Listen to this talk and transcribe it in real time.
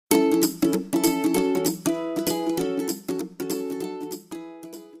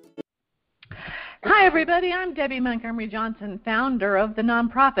Hi, everybody. I'm Debbie Montgomery Johnson, founder of the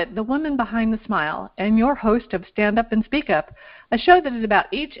nonprofit The Woman Behind the Smile, and your host of Stand Up and Speak Up, a show that is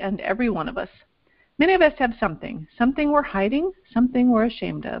about each and every one of us. Many of us have something we're hiding, something we're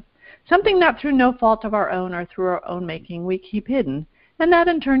ashamed of, something not through no fault of our own or through our own making we keep hidden, and that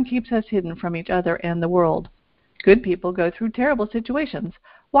in turn keeps us hidden from each other and the world. Good people go through terrible situations.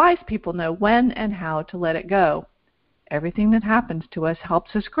 Wise people know when and how to let it go. Everything that happens to us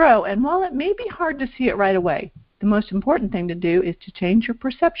helps us grow, and while it may be hard to see it right away, the most important thing to do is to change your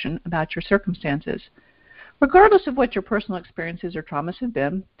perception about your circumstances. Regardless of what your personal experiences or traumas have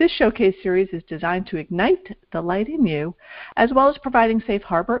been, this showcase series is designed to ignite the light in you, as well as providing safe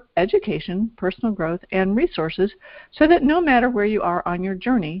harbor, education, personal growth, and resources so that no matter where you are on your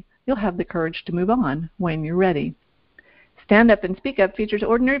journey, you'll have the courage to move on when you're ready. Stand Up and Speak Up features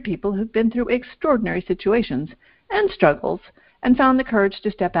ordinary people who've been through extraordinary situations and struggles and found the courage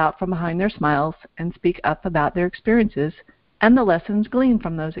to step out from behind their smiles and speak up about their experiences and the lessons gleaned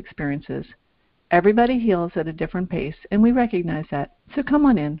from those experiences. Everybody heals at a different pace, and we recognize that. So come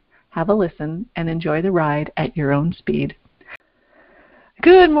on in, have a listen, and enjoy the ride at your own speed.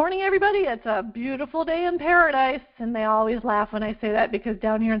 Good morning, everybody. It's a beautiful day in paradise, and they always laugh when I say that because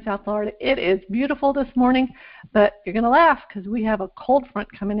down here in South Florida, it is beautiful this morning, but you're going to laugh because we have a cold front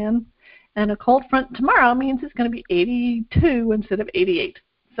coming in, and a cold front tomorrow means it's going to be 82 instead of 88.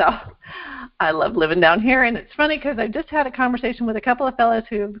 So I love living down here, and it's funny because I just had a conversation with a couple of fellows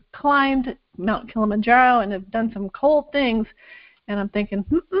who have climbed Mount Kilimanjaro and have done some cold things, and I'm thinking,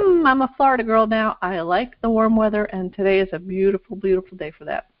 I'm a Florida girl now. I like the warm weather, and today is a beautiful, beautiful day for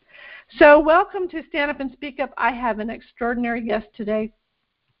that. So welcome to Stand Up and Speak Up. I have an extraordinary guest today,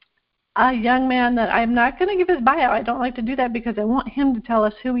 a young man that I'm not going to give his bio. I don't like to do that because I want him to tell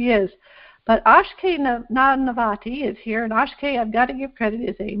us who he is. But Akshay Navati is here, and Akshay, I've got to give credit,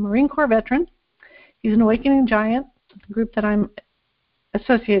 is a Marine Corps veteran. He's an Awakening Giant, the group that I'm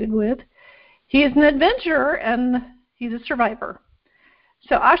associated with. He is an adventurer, and he's a survivor.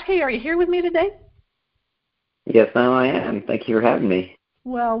 So, Akshay, are you here with me today? Yes, ma'am, I am. Thank you for having me.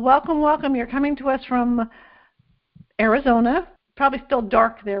 Well, welcome, welcome. You're coming to us from Arizona. Probably still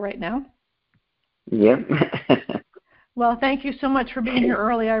dark there right now. Yep. Well, thank you so much for being here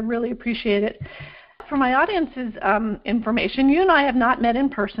early. I really appreciate it. For my audience's information, you and I have not met in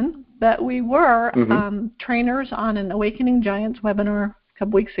person, but we were trainers on an Awakening Giants webinar a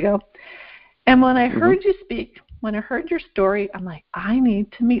couple weeks ago. And when I heard you speak, when I heard your story, I'm like, I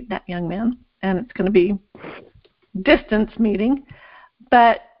need to meet that young man. And it's going to be distance meeting.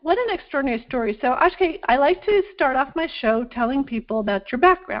 But what an extraordinary story. So, Akshay, I like to start off my show telling people about your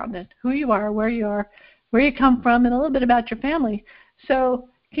background and who you are, where you come from, and a little bit about your family. So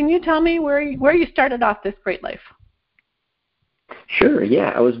can you tell me where you started off this great life? Sure,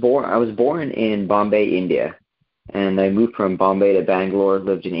 yeah. I was born in Bombay, India, and I moved from Bombay to Bangalore,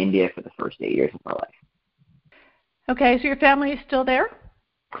 lived in India for the first 8 years of my life. Okay, so your family is still there?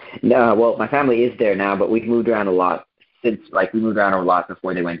 No, well, my family is there now, but we've moved around a lot we moved around a lot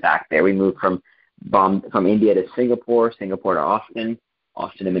before they went back there. We moved from India to Singapore to Austin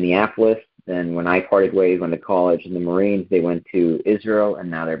to Minneapolis. Then when I parted ways, went to college in the Marines, they went to Israel,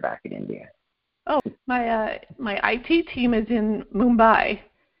 and now they're back in India. Oh, my IT team is in Mumbai,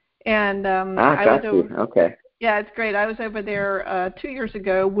 and got you. Okay. Yeah, it's great. I was over there 2 years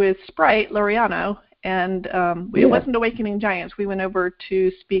ago with Sprite Loriano, and it wasn't Awakening Giants. We went over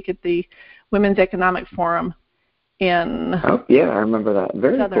to speak at the Women's Economic Forum in I remember that.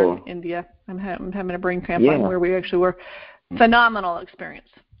 Very southern cool. India. I'm having a brain cramp on where we actually were. Phenomenal experience.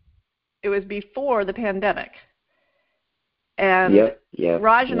 It was before the pandemic. And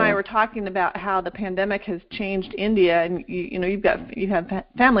Raj and I were talking about how the pandemic has changed India, and you have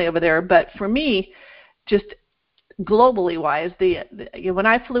family over there. But for me, just globally wise, when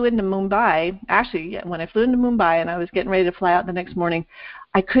I flew into Mumbai, when I flew into Mumbai and I was getting ready to fly out the next morning,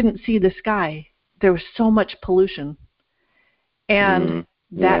 I couldn't see the sky. There was so much pollution, and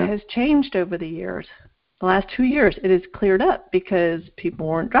that has changed over the years. The last 2 years, it has cleared up because people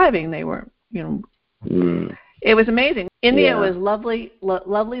weren't driving. They weren't, It was amazing. India was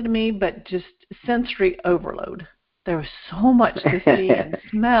lovely to me, but just sensory overload. There was so much to see and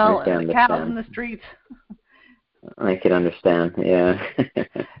smell, and the cows in the streets. I can understand. Yeah.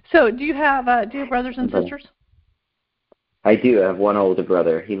 So, do you have brothers and sisters? I do. I have one older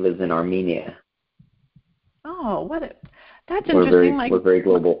brother. He lives in Armenia. Oh, that's interesting. We're very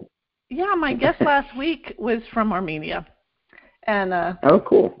global. Yeah, my guest last week was from Armenia, and oh,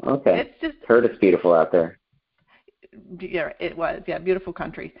 cool. Okay. It's just heard it's beautiful out there. Yeah, it was. Yeah, beautiful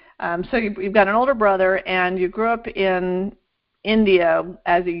country. So you've got an older brother, and you grew up in India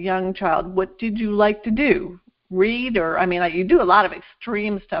as a young child, what did you like to do? Read, or you do a lot of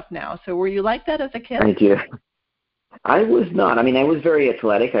extreme stuff now. So were you like that as a kid? I do. I was not. I was very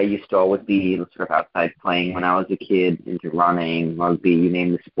athletic. I used to always be sort of outside playing when I was a kid, into running, rugby, you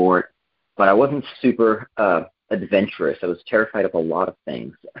name the sport. But I wasn't super adventurous. I was terrified of a lot of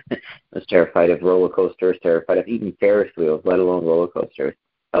things. I was terrified of roller coasters, terrified of even Ferris wheels, let alone roller coasters.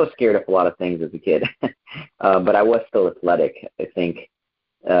 I was scared of a lot of things as a kid. But I was still athletic. I think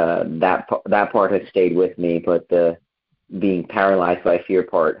that part has stayed with me, but the being paralyzed by fear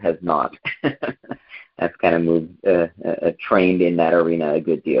part has not. I've kind of moved, trained in that arena a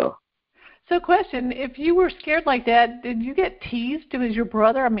good deal. So question, if you were scared like that, did you get teased as your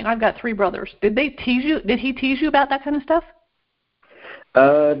brother? I've got 3 brothers. Did they tease you? Did he tease you about that kind of stuff?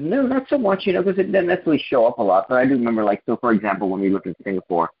 No, not so much, because it didn't necessarily show up a lot. But I do remember, so for example, when we lived in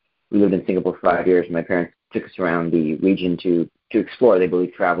Singapore, we lived in Singapore for 5 years. My parents took us around the region to explore. They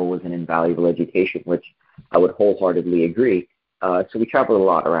believed travel was an invaluable education, which I would wholeheartedly agree. So we traveled a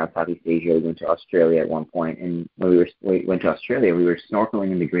lot around Southeast Asia. We went to Australia at one point, and when we went to Australia, we were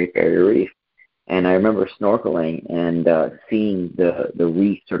snorkeling in the Great Barrier Reef. And I remember snorkeling and seeing the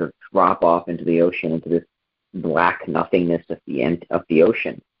reef sort of drop off into the ocean, into this black nothingness at the end of the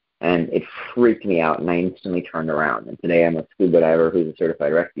ocean. And it freaked me out, and I instantly turned around. And today I'm a scuba diver who's a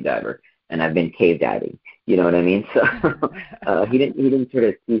certified rescue diver, and I've been cave diving. You know what I mean? So he didn't sort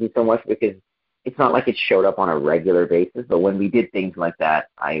of tease me so much, because it's not like it showed up on a regular basis. But when we did things like that,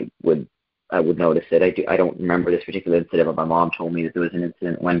 I would notice it. I don't remember this particular incident, but my mom told me that there was an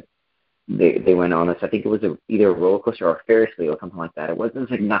incident when they went on this. I think it was either a roller coaster or a Ferris wheel or something like that. It was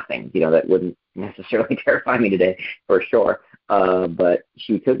like nothing, that wouldn't necessarily terrify me today for sure. But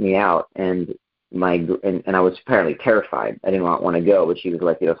she took me out, and I was apparently terrified. I didn't want to go, but she was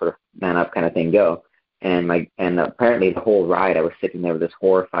like, sort of man up kind of thing, go. And apparently the whole ride I was sitting there with this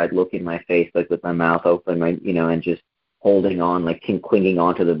horrified look in my face, like with my mouth open, and just holding on, like clinging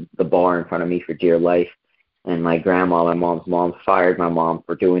onto the bar in front of me for dear life. And my grandma, my mom's mom, fired my mom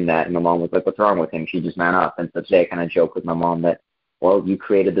for doing that. And my mom was like, "What's wrong with him?" She just man up. And so today I kind of joke with my mom that, well, you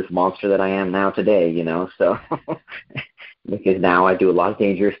created this monster that I am now today, so because now I do a lot of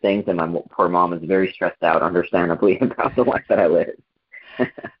dangerous things, and my poor mom is very stressed out, understandably, about the life that I live.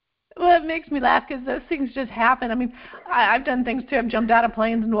 Well, it makes me laugh because those things just happen. I've done things too. I've jumped out of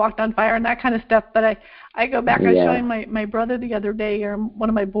planes and walked on fire and that kind of stuff. But I go back. I was showing my brother the other day, or one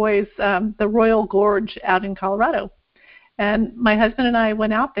of my boys, the Royal Gorge out in Colorado. And my husband and I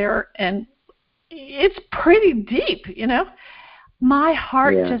went out there, and it's pretty deep, My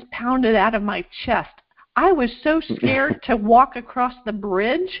heart just pounded out of my chest. I was so scared to walk across the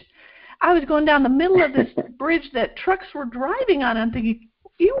bridge. I was going down the middle of this bridge that trucks were driving on. I'm thinking,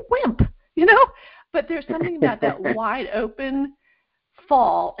 you wimp, But there's something about that wide open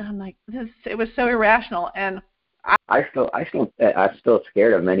fall, and I'm like, it was so irrational. And I'm still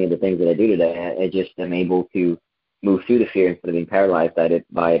scared of many of the things that I do today. I just am able to move through the fear instead of being paralyzed by it.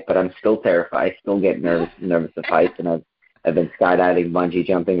 But I'm still terrified. I still get nervous of heights, and I've been skydiving, bungee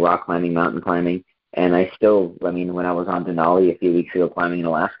jumping, rock climbing, mountain climbing, and I still. When I was on Denali a few weeks ago climbing in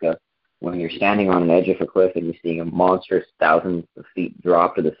Alaska, when you're standing on an edge of a cliff and you're seeing a monstrous thousands of feet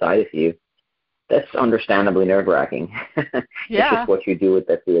drop to the side of you, that's understandably nerve-wracking. It's just what you do with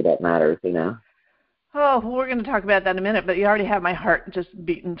that fear that matters, Oh, well, we're going to talk about that in a minute, but you already have my heart just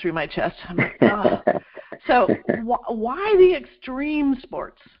beating through my chest. I'm like, oh. So why the extreme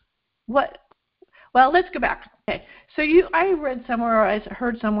sports? What? Well, let's go back. Okay. So I read somewhere, or I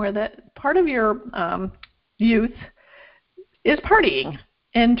heard somewhere that part of your youth is partying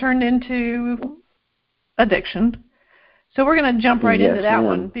and turned into addiction. So we're going to jump right into that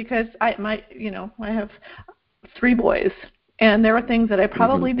one, because I have 3 boys, and there were things that I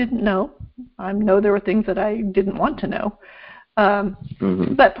probably didn't know. I know there were things that I didn't want to know.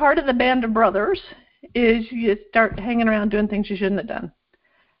 But part of the band of brothers is you start hanging around doing things you shouldn't have done.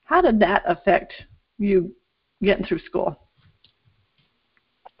 How did that affect you getting through school?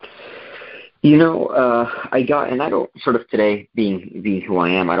 I don't sort of today being who I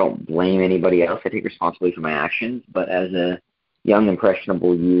am, I don't blame anybody else. I take responsibility for my actions. But as a young,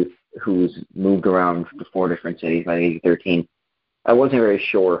 impressionable youth who's moved around to 4 different cities by the age of 13, I wasn't very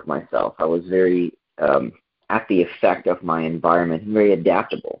sure of myself. I was very at the effect of my environment, very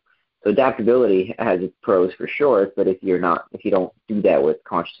adaptable. So adaptability has its pros for sure, but if you don't do that with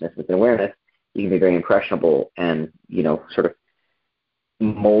consciousness, with awareness, you can be very impressionable and, sort of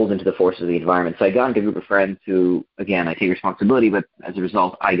mold into the forces of the environment. So I got into a group of friends who, again, I take responsibility, but as a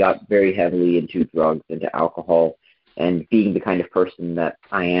result, I got very heavily into drugs, into alcohol, and being the kind of person that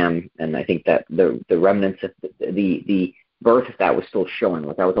I am. And I think that the remnants of the birth that was still showing.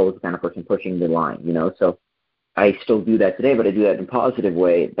 Like I was always the kind of person pushing the line, you know. So I still do that today, but I do that in a positive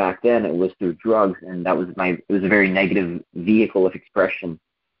way. Back then, it was through drugs, and it was a very negative vehicle of expression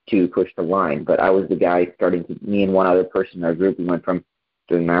to push the line. But I was the guy me and one other person in our group, we went from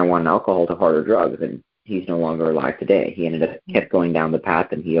doing marijuana and alcohol to harder drugs, and he's no longer alive today. He kept going down the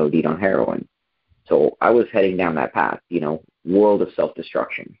path, and he OD'd on heroin. So I was heading down that path, you know, world of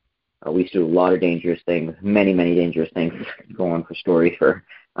self-destruction. We used to do a lot of dangerous things, many, many dangerous things. Go on for stories for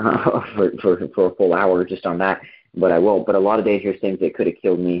a full hour just on that, but I won't. But a lot of dangerous things that could have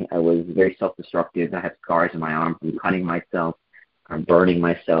killed me. I was very self-destructive. I had scars in my arm from cutting myself, burning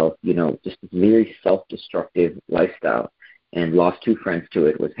myself, you know, just a very self-destructive lifestyle, and lost 2 friends to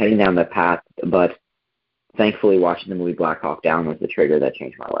it. Was heading down that path, but thankfully watching the movie Black Hawk Down was the trigger that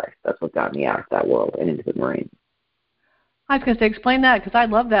changed my life. That's what got me out of that world and into the Marines. I was going to say, explain that, because I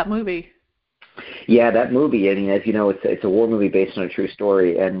love that movie. Yeah, that movie, I mean, as you know, it's a war movie based on a true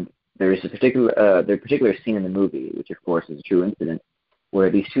story, and there is a particular scene in the movie, which of course is a true incident, where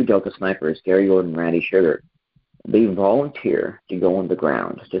these 2 Delta snipers, Gary Gordon and Randy Sugar, they volunteer to go on the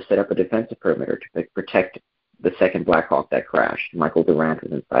ground to set up a defensive perimeter to protect the second Black Hawk that crashed. Michael Durant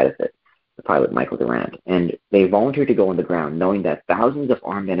was inside of it, the pilot Michael Durant, and they volunteer to go on the ground knowing that thousands of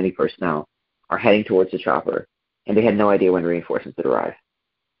armed enemy personnel are heading towards the chopper, and they had no idea when reinforcements would arrive.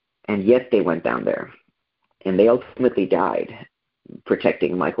 And yet they went down there, and they ultimately died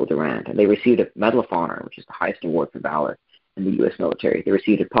protecting Michael Durant. And they received a Medal of Honor, which is the highest award for valor in the U.S. military. They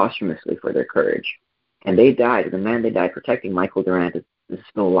received it posthumously for their courage. And they died. The man they died protecting, Michael Durant, is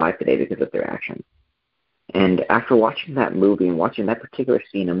still alive today because of their actions. And after watching that movie and watching that particular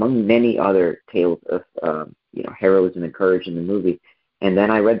scene, among many other tales of heroism and courage in the movie, and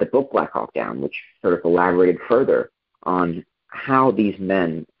then I read the book Black Hawk Down, which sort of elaborated further on how these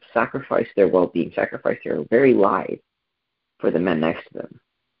men sacrificed their well-being, sacrificed their very lives for the men next to them.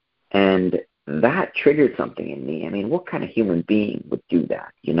 And that triggered something in me. I mean, what kind of human being would do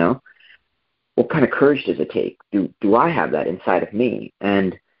that, you know? What kind of courage does it take? Do I have that inside of me?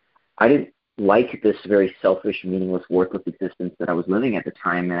 And I didn't like this very selfish, meaningless, worthless existence that I was living at the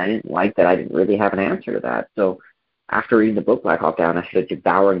time, and I didn't like that I didn't really have an answer to that. So after reading the book Black Hawk Down, I started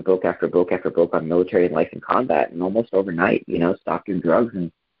devouring book after book after book on military life and combat, and almost overnight, you know, stopped doing drugs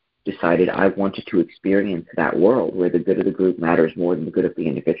and decided I wanted to experience that world where the good of the group matters more than the good of the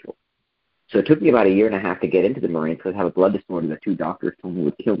individual. So it took me about 1.5 years to get into the Marines because I have a blood disorder that 2 doctors told me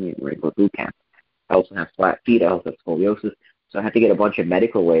would kill me at Marine Corps boot camp. I also have flat feet. I also have scoliosis. So I had to get a bunch of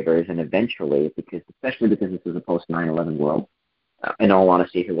medical waivers, and eventually, especially because this is a post-9/11 world, in all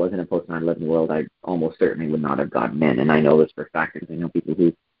honesty, if it wasn't a post-9/11 world, I almost certainly would not have gotten in. And I know this for a fact because I know people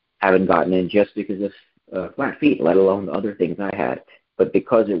who haven't gotten in just because of flat feet, let alone the other things I had. But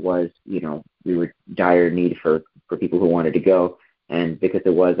because it was, you know, we were dire need for people who wanted to go, and because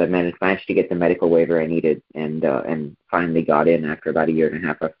it was, I managed to get the medical waiver I needed, and finally got in after about 1.5 years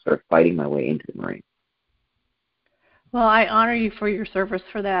of sort of fighting my way into the Marines. Well, I honor you for your service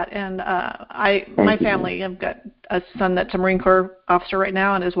for that, and my family, I've got a son that's a Marine Corps officer right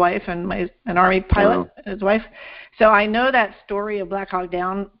now, and his wife, and an Army pilot, and his wife. So I know that story of Black Hawk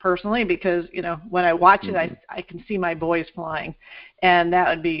Down personally because, you know, when I watch it, I can see my boys flying, and that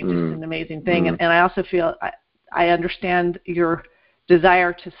would be just an amazing thing. And I also feel I understand your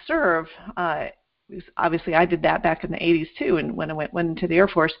desire to serve. Obviously, I did that back in the 80s too, and when I went into the Air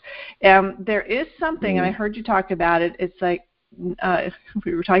Force. There is something, and I heard you talk about it. It's like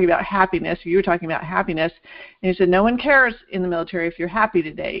we were talking about happiness. You were talking about happiness, and you said no one cares in the military if you're happy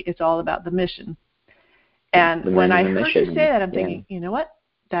today. It's all about the mission. And when I heard you say that, I'm thinking, you know what?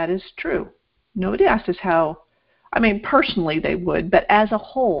 That is true. Nobody asked us how. I mean, personally they would, but as a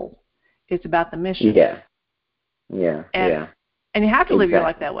whole, it's about the mission. And you have to live your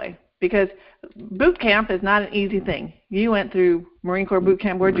life that way. Because boot camp is not an easy thing. You went through Marine Corps boot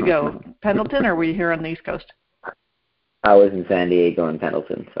camp. Where'd you go? Pendleton, or were you here on the East Coast? I was in San Diego and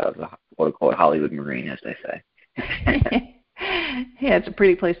Pendleton, so I was a quote-unquote Hollywood Marine, as they say. Yeah, it's a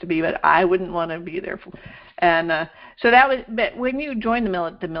pretty place to be, but I wouldn't want to be there. And so that was. But when you joined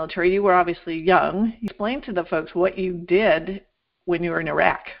the military, you were obviously young. Explain to the folks what you did when you were in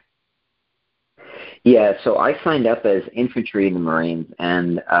Iraq. Yeah, so I signed up as infantry in the Marines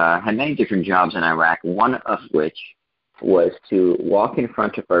and had many different jobs in Iraq, one of which was to walk in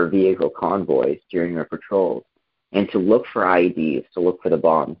front of our vehicle convoys during our patrols and to look for IEDs, to look for the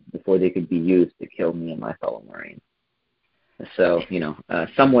bombs before they could be used to kill me and my fellow Marines. So, you know,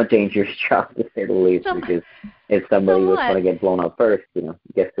 somewhat dangerous job to say the least, because if somebody was going to get blown up first, you know,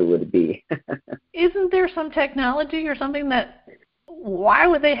 guess who would it be? Isn't there some technology or something that, why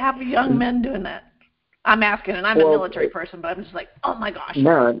would they have young men doing that? I'm asking, and I'm a military person, but I'm just like, oh my gosh.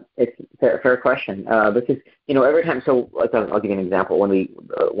 No, it's a fair question. Because, every time, so I'll give you an example. When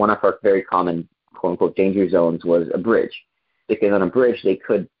one of our very common, quote unquote, danger zones was a bridge. Because on a bridge, they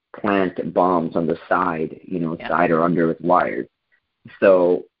could plant bombs on the side, side or under with wires.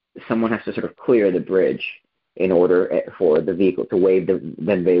 So someone has to sort of clear the bridge in order for the vehicle to wave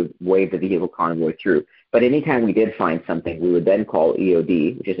the vehicle convoy through. But anytime we did find something, we would then call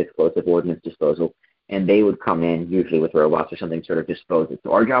EOD, which is Explosive Ordnance Disposal, and they would come in, usually with robots or something, sort of dispose it.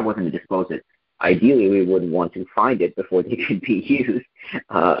 So our job wasn't to dispose it. Ideally, we wouldn't want to find it before they could be used,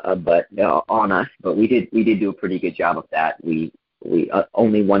 on us. But we did do a pretty good job of that. We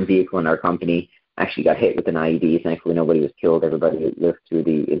only one vehicle in our company actually got hit with an IED. Thankfully, nobody was killed. Everybody lived through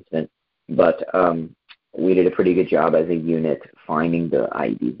the incident. But we did a pretty good job as a unit finding the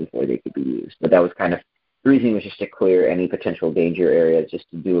IEDs before they could be used. But that was kind of the reason was just to clear any potential danger areas, just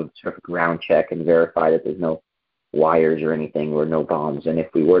to do a sort of ground check and verify that there's no wires or anything or no bombs. And if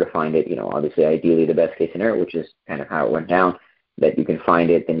we were to find it, obviously ideally the best case scenario, which is kind of how it went down, that you can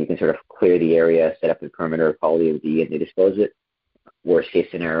find it, then you can sort of clear the area, set up a perimeter, call the OD, and they dispose it. Worst case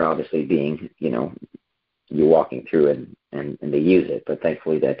scenario, obviously, being, you're walking through and they use it. But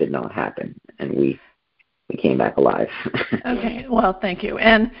thankfully that did not happen, and we came back alive. Okay, well, thank you.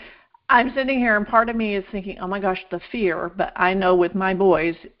 And I'm sitting here, and part of me is thinking, oh my gosh, the fear. But I know with my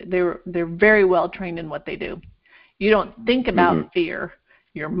boys, they're very well trained in what they do. You don't think about fear.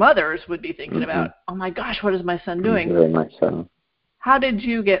 Your mothers would be thinking about, oh my gosh, what is my son doing? Very much so. How did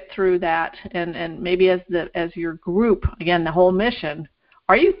you get through that? And maybe as your group, again, the whole mission,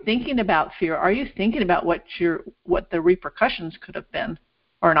 are you thinking about fear? Are you thinking about what the repercussions could have been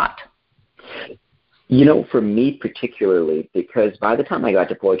or not? For me particularly, because by the time I got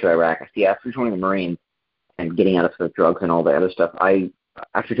deployed to Iraq, after joining the Marines and getting out of sort of drugs and all the other stuff,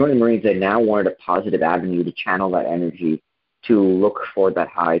 after joining the Marines, I now wanted a positive avenue to channel that energy, to look for that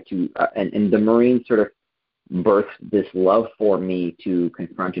high, and the Marines sort of birthed this love for me to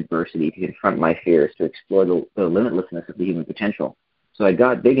confront adversity, to confront my fears, to explore the limitlessness of the human potential. So I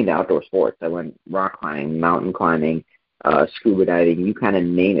got big into outdoor sports. I went rock climbing, mountain climbing, scuba diving, you kind of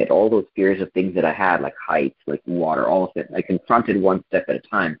name it. All those fears of things that I had, like heights, like water, all of it, I confronted one step at a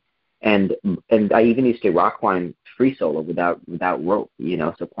time. And I even used to rock climb free solo without rope,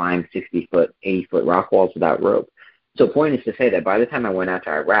 so climb 60-foot, 80-foot rock walls without rope. So point is to say that by the time I went out to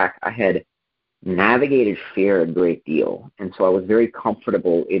Iraq, I had navigated fear a great deal. And so I was very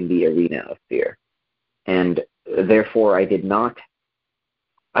comfortable in the arena of fear. And therefore I did not,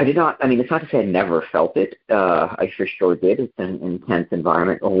 it's not to say I never felt it. I for sure did. It's an intense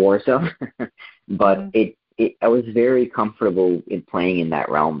environment, a war zone. But I was very comfortable in playing in that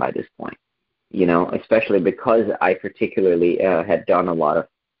realm by this point, especially because I particularly had done a lot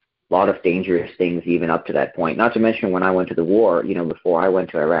of dangerous things even up to that point. Not to mention when I went to the war, before I went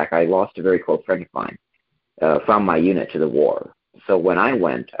to Iraq, I lost a very close friend of mine from my unit to the war. So when I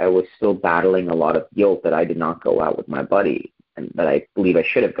went, I was still battling a lot of guilt that I did not go out with my buddy and that I believe I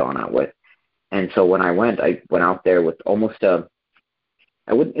should have gone out with. And so when I went out there with almost it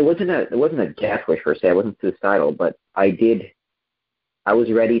wasn't a death wish per se. I wasn't suicidal, but I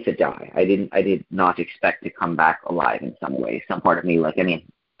was ready to die. I did not expect to come back alive in some way. Some part of me,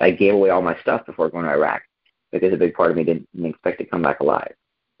 I gave away all my stuff before going to Iraq because a big part of me didn't expect to come back alive,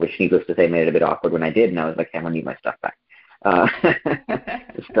 which needless to say made it a bit awkward when I did, and I was like, hey, I'm going to need my stuff back.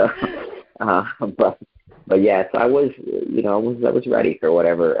 But yeah, so I was ready for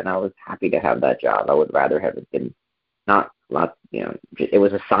whatever, and I was happy to have that job. I would rather have it been it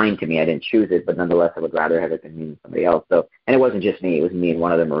was assigned to me. I didn't choose it, but nonetheless, I would rather have it been me than somebody else. So, and it wasn't just me; it was me and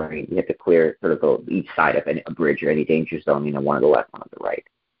one of the Marines. We had to clear sort of each side of a bridge or any danger zone. One on the left, one on the right.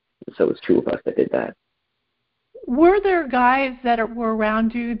 So it was two of us that did that. Were there guys that were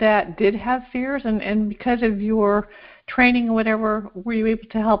around you that did have fears, and because of your training or whatever, were you able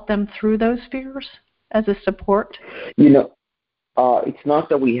to help them through those fears as a support? It's not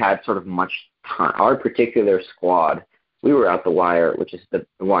that we had sort of much time. Our particular squad, we were out the wire, which is the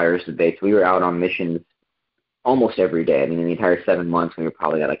wire is the base. We were out on missions almost every day. In the entire 7 months, we were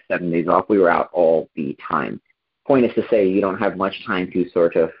probably got 7 days off. We were out all the time. Point is to say you don't have much time to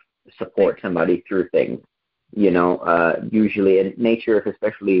sort of support somebody through things. Usually in nature,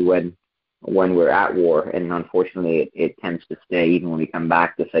 especially when we're at war, and unfortunately it tends to stay even when we come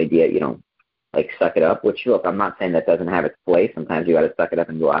back, this idea, suck it up, which, look, I'm not saying that doesn't have its place. Sometimes you got to suck it up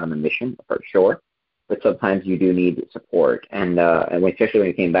and go out on a mission, for sure. But sometimes you do need support. And especially when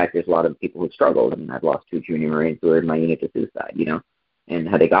we came back, there's a lot of people who struggled. I've lost 2 junior Marines who were in my unit to suicide, and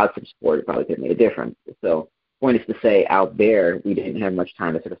had they got some support, it probably could have made a difference. So point is to say, out there, we didn't have much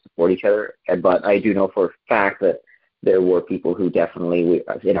time to sort of support each other. But I do know for a fact that there were people who definitely,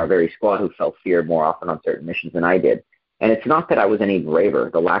 in our very squad, who felt fear more often on certain missions than I did. And it's not that I was any braver.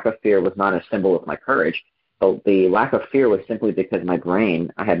 The lack of fear was not a symbol of my courage. The lack of fear was simply because my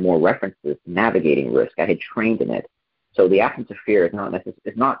brain, I had more references to navigating risk. I had trained in it. So the absence of fear is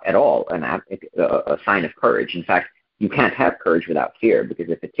not at all a sign of courage. In fact, you can't have courage without fear, because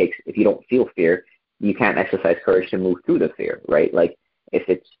if you don't feel fear, you can't exercise courage to move through the fear, right? Like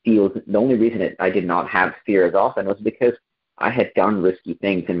the only reason I did not have fear as often was because I had done risky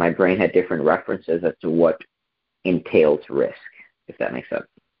things and my brain had different references as to what entails risk, if that makes sense.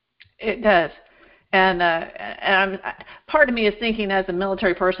 It does. And part of me is thinking as a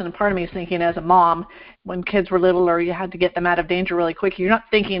military person, and part of me is thinking as a mom, when kids were little or you had to get them out of danger really quick, you're not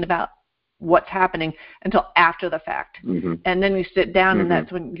thinking about what's happening until after the fact. Mm-hmm. And then you sit down, and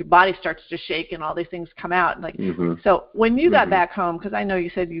that's when your body starts to shake and all these things come out. Like, so when you got back home, because I know you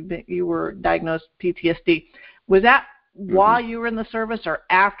said you were diagnosed PTSD, was that while you were in the service or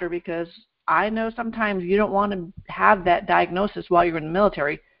after? Because I know sometimes you don't want to have that diagnosis while you're in the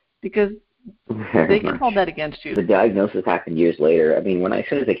military, because they can hold that against you. The diagnosis happened years later. I mean, as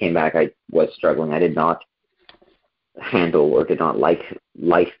soon as I came back, I was struggling. I did not handle or did not like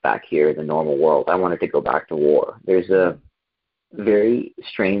life back here in the normal world. I wanted to go back to war. There's a very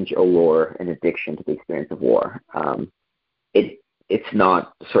strange allure and addiction to the experience of war. It's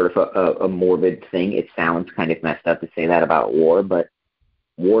not sort of a morbid thing. It sounds kind of messed up to say that about war, but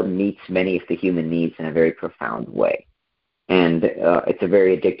war meets many of the human needs in a very profound way. And it's a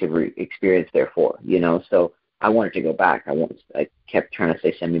very addictive experience, therefore, So I wanted to go back. I kept trying to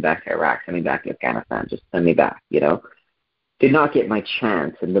say, send me back to Iraq, send me back to Afghanistan, just send me back, Did not get my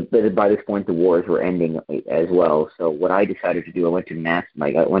chance, and by this point the wars were ending as well. So what I decided to do, I went to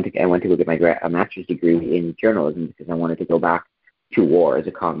go get my master's degree in journalism, because I wanted to go back to war as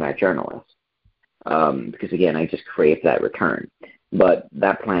a combat journalist. Because again, I just craved that return. But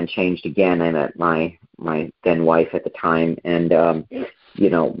that plan changed again. I met my then wife at the time, and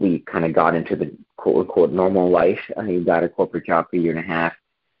we kind of got into the quote normal life. I got a corporate job for a year and a half,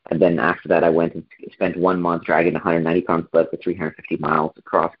 and then after that, I went and spent 1 month dragging a 190-pound sled for 350 miles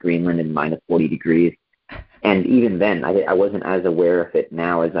across Greenland in minus 40 degrees. And even then, I wasn't as aware of it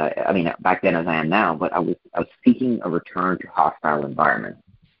now as back then as I am now. But I was seeking a return to hostile environments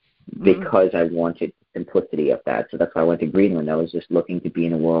because I wanted simplicity of that. So that's why I went to Greenland. I was just looking to be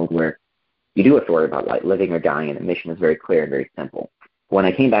in a world where you do have to worry about living or dying, and the mission is very clear and very simple. When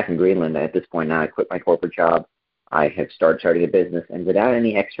I came back in Greenland, at this point now, I quit my corporate job. I have started a business, and without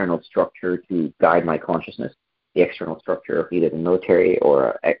any external structure to guide my consciousness, the external structure of either the military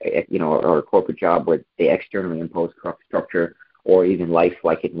or a corporate job where they externally impose structure, or even life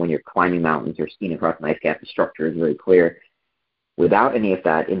like it when you're climbing mountains or skiing across an ice cap, the structure is very clear. Without any of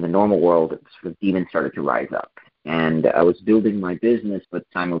that, in the normal world, sort of demons started to rise up. And I was building my business, but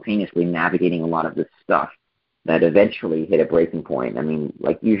simultaneously navigating a lot of this stuff that eventually hit a breaking point. I mean,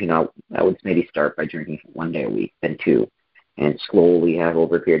 like usually I would maybe start by drinking 1 day a week, then 2, and slowly have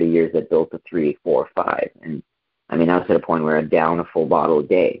over a period of years that built to 3, 4, 5. And I mean, I was at a point where I'm down a full bottle a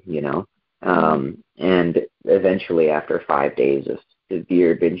day, and eventually after 5 days of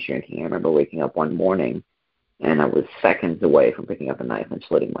severe binge drinking, I remember waking up one morning and I was seconds away from picking up a knife and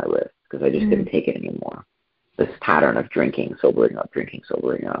slitting my wrist because I just didn't take it anymore. This pattern of drinking, sobering up.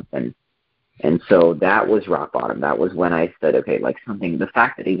 And so that was rock bottom. That was when I said, okay, the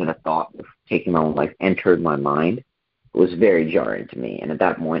fact that even a thought of taking my own life entered my mind was very jarring to me. And at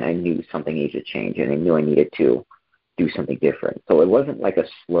that point, I knew something needed to change, and I knew I needed to do something different. So it wasn't like a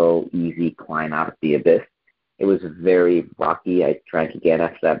slow, easy climb out of the abyss. It was very rocky. I tried to get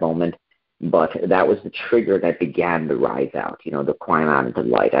after that moment. But that was the trigger that began the rise out, the climb out into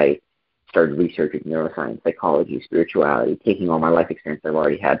light. I started researching neuroscience, psychology, spirituality, taking all my life experience I've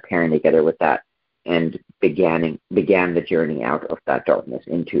already had, pairing together with that, and began the journey out of that darkness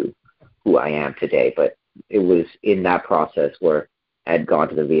into who I am today. But it was in that process where I had gone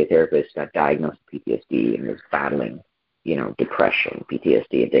to the VA therapist, got diagnosed with PTSD, and was battling, depression,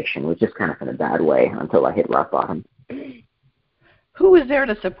 PTSD, addiction, was just kind of in a bad way until I hit rock bottom. Who was there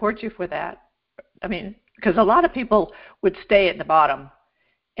to support you for that? I mean, because a lot of people would stay at the bottom.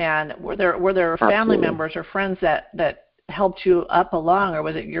 And were there family Absolutely. members or friends that helped you up along, or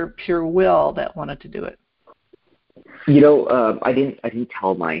was it your pure will that wanted to do it? I didn't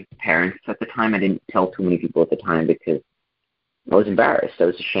tell my parents at the time. I didn't tell too many people at the time because I was embarrassed. I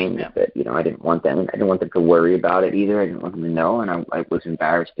was ashamed of it. I didn't want them to worry about it either. I didn't want them to know, and I was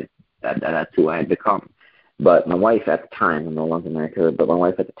embarrassed that that's who I had become. But my wife at the time, I'm no longer married to her, but my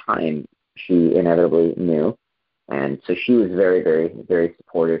wife at the time, she inevitably knew. And so she was very, very, very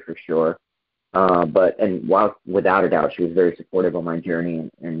supportive for sure. While without a doubt, she was very supportive of my journey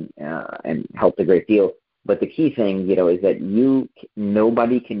and helped a great deal. But the key thing, is that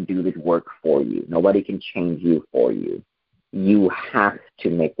nobody can do this work for you. Nobody can change you for you. You have to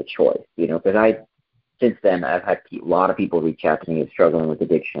make the choice, because since then, I've had a lot of people reach out to me struggling with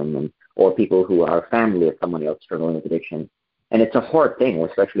addiction, or people who are family of someone else struggling with addiction. And it's a hard thing,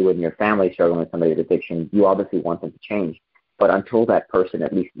 especially when your family is struggling with somebody with addiction. You obviously want them to change. But until that person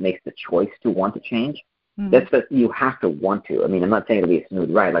at least makes the choice to want to change, you have to want to. I mean, I'm not saying it'll be a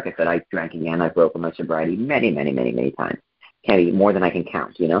smooth ride. Like I said, I drank again. I've broken my sobriety many, many, many, many times. Can't be more than I can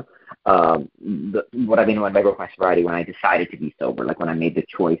count, What I mean when I broke my sobriety, when I decided to be sober, like when I made the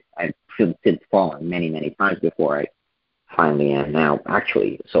choice, I've since fallen many, many times before I finally am now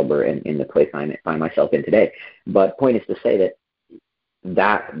actually sober in the place I find myself in today. But point is to say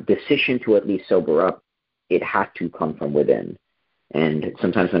that decision to at least sober up, it had to come from within. And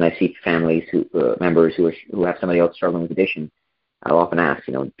sometimes when I see families members who have somebody else struggling with addiction, I'll often ask,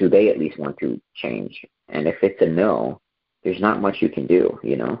 do they at least want to change? And if it's a no, there's not much you can do,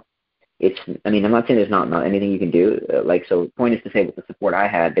 I'm not saying there's not anything you can do. So point is to say with the support I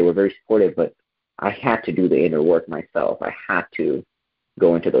had, they were very supportive, but I had to do the inner work myself. I had to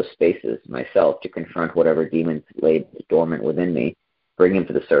go into those spaces myself to confront whatever demons lay dormant within me, bring them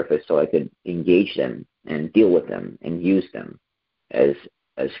to the surface so I could engage them and deal with them and use them as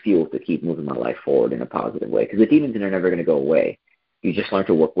fuel to keep moving my life forward in a positive way. Because the demons are never going to go away. You just learn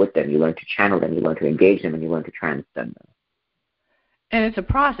to work with them. You learn to channel them. You learn to engage them, and you learn to transcend them. And it's a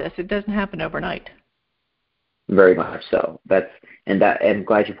process. It doesn't happen overnight. Very much so. I'm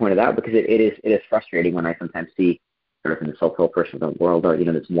glad you pointed out, because it is frustrating when I sometimes see sort of in the self-help person of the world, or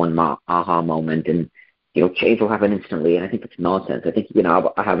this one aha moment, and change will happen instantly. And I think it's nonsense. I think you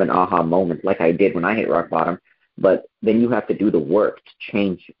can have an aha moment like I did when I hit rock bottom, but then you have to do the work to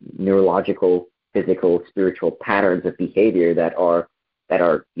change neurological, physical, spiritual patterns of behavior that are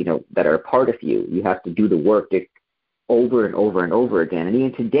a part of you. You have to do the work over and over and over again. And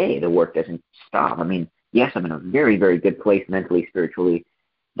even today, the work doesn't stop. I mean, yes, I'm in a very, very good place mentally, spiritually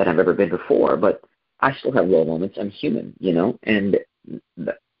than I've ever been before, but I still have low moments. I'm human, and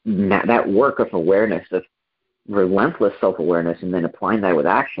that work of awareness, of relentless self-awareness, and then applying that with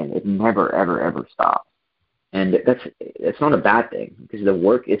action, it never, ever, ever stops. And it's not a bad thing, because the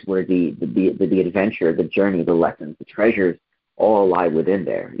work is where the adventure, the journey, the lessons, the treasures all lie within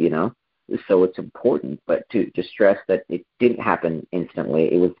there, So it's important, but to stress that it didn't happen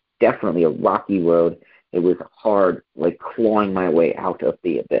instantly. It was definitely a rocky road. It was hard, like clawing my way out of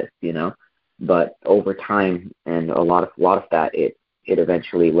the abyss, But over time, and a lot of that, it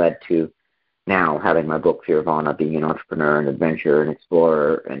eventually led to now having my book Fearvana, being an entrepreneur, an adventurer, an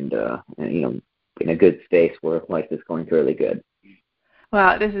explorer, and in a good space where life is going really good.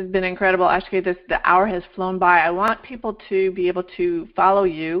 Wow, this has been incredible. Actually, the hour has flown by. I want people to be able to follow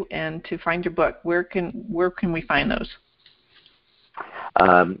you and to find your book. Where can we find those?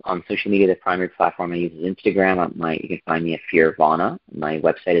 On social media, the primary platform I use is Instagram. You can find me at Fearvana. My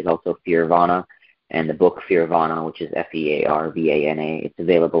website is also Fearvana, and the book Fearvana, which is Fearvana. It's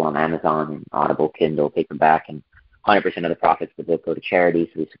available on Amazon, Audible, Kindle, paperback, and 100% of the profits of the book go to charities.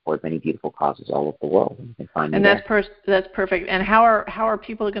 So we support many beautiful causes all over the world. You can find me there. That's perfect. And how are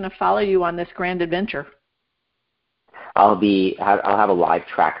people going to follow you on this grand adventure? I'll have a live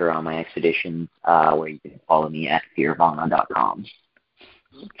tracker on my expeditions where you can follow me at fearvana.com.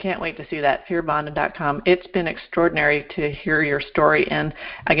 Can't wait to see that, fearvana.com. It's been extraordinary to hear your story. And,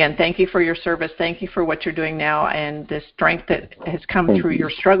 again, thank you for your service. Thank you for what you're doing now. And the strength that has come through your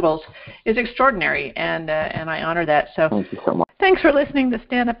struggles is extraordinary, and I honor that. So thank you so much. Thanks for listening to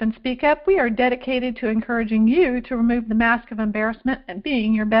Stand Up and Speak Up. We are dedicated to encouraging you to remove the mask of embarrassment and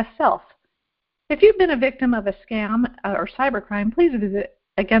being your best self. If you've been a victim of a scam or cybercrime, please visit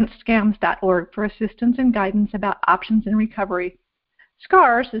againstscams.org for assistance and guidance about options in recovery.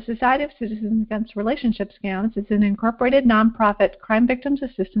 SCARS, the Society of Citizens Against Relationship Scams, is an incorporated nonprofit crime victims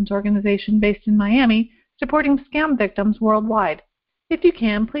assistance organization based in Miami, supporting scam victims worldwide. If you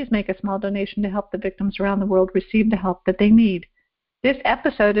can, please make a small donation to help the victims around the world receive the help that they need. This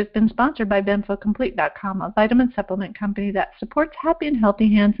episode has been sponsored by BenfoComplete.com, a vitamin supplement company that supports happy and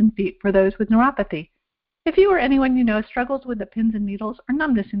healthy hands and feet for those with neuropathy. If you or anyone you know struggles with the pins and needles or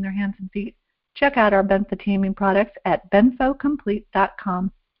numbness in their hands and feet, check out our benfotiamine products at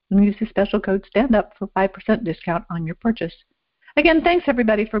BenfoComplete.com and use the special code STANDUP for 5% discount on your purchase. Again, thanks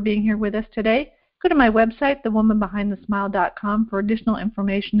everybody for being here with us today. Go to my website, thewomanbehindthesmile.com, for additional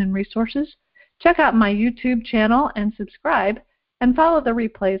information and resources. Check out my YouTube channel and subscribe, and follow the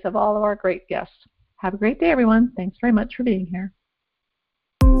replays of all of our great guests. Have a great day, everyone. Thanks very much for being here.